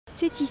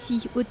C'est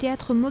ici, au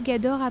théâtre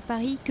Mogador à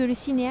Paris, que le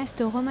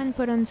cinéaste Roman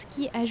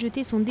Polanski a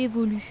jeté son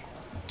dévolu.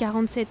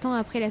 47 ans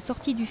après la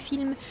sortie du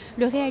film,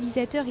 le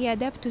réalisateur y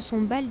adapte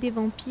son bal des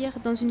vampires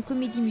dans une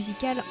comédie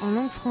musicale en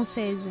langue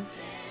française.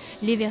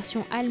 Les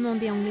versions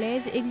allemandes et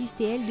anglaises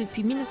existaient, elles,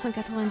 depuis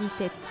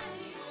 1997.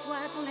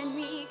 Dans la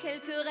nuit,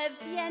 quelques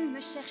rêves viennent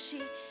me chercher,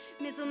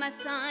 mais au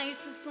matin, ils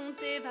se sont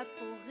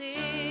évaporés.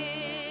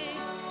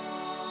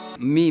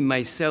 Me,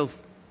 myself,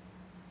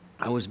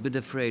 I was a bit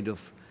afraid of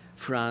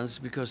France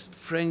because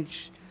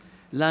French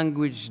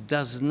language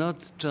does not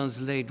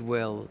translate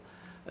well.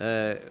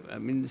 I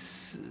mean,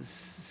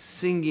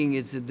 singing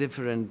is a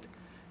different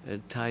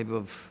type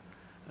of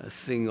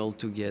thing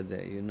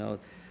altogether, you know.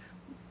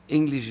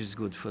 English is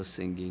good for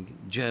singing,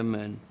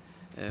 German,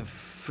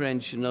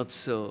 French not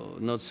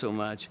so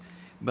much.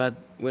 But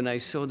when I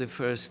saw the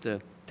first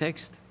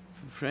text,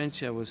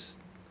 French,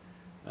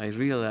 I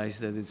realized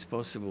that it's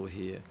possible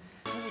here.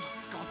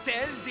 Quand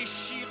elle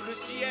déchire le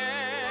ciel.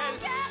 Mon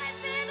cœur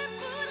était de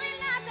poudre, il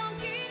n'attend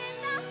qu'une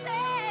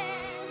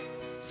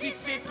étincelle. Si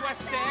c'est toi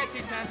cette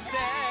étincelle.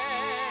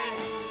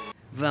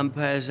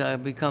 Vampires are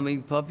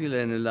becoming popular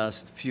in the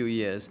last few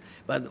years,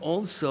 but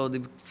also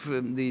the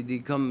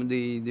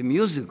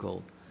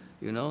musical,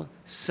 you know.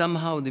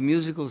 Somehow the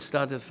musical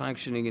started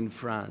functioning in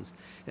France,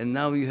 and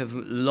now you have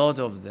a lot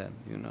of them,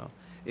 you know.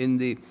 In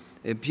the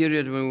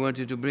period when we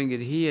wanted to bring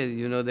it here,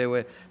 you know, there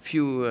were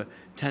few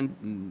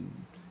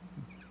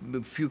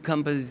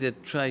companies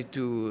that tried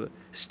to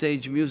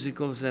stage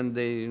musicals, and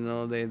they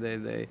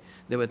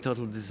were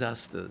total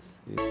disasters.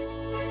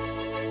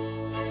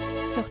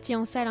 Sorti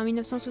en salle en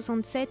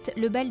 1967,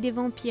 Le bal des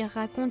vampires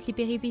raconte les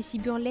péripéties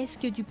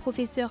burlesques du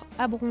professeur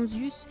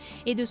Abronsius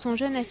et de son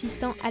jeune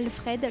assistant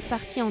Alfred,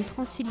 parti en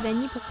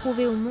Transylvanie pour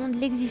prouver au monde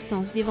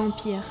l'existence des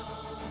vampires.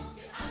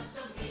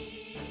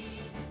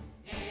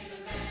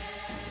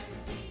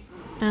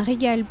 Un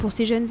régal pour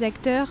ces jeunes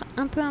acteurs,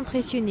 un peu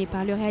impressionnés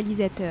par le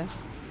réalisateur.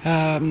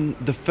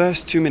 The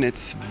first 2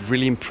 minutes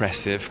really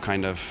impressive,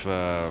 kind of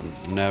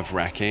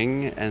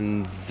nerve-wracking,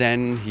 and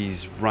then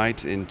he's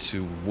right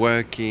into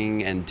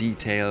working and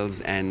details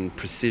and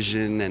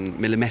precision and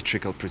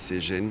millimetrical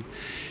precision.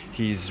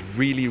 He's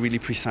really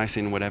precise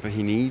in whatever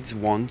he needs,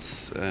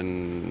 wants,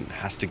 and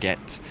has to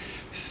get.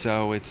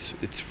 So it's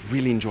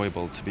really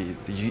enjoyable to be.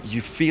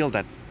 You feel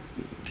that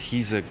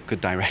he's a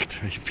good director.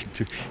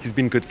 He's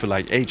been good for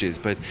like ages,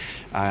 but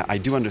I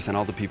do understand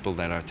all the people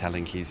that are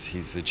telling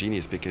he's a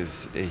genius,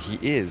 because he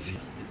is.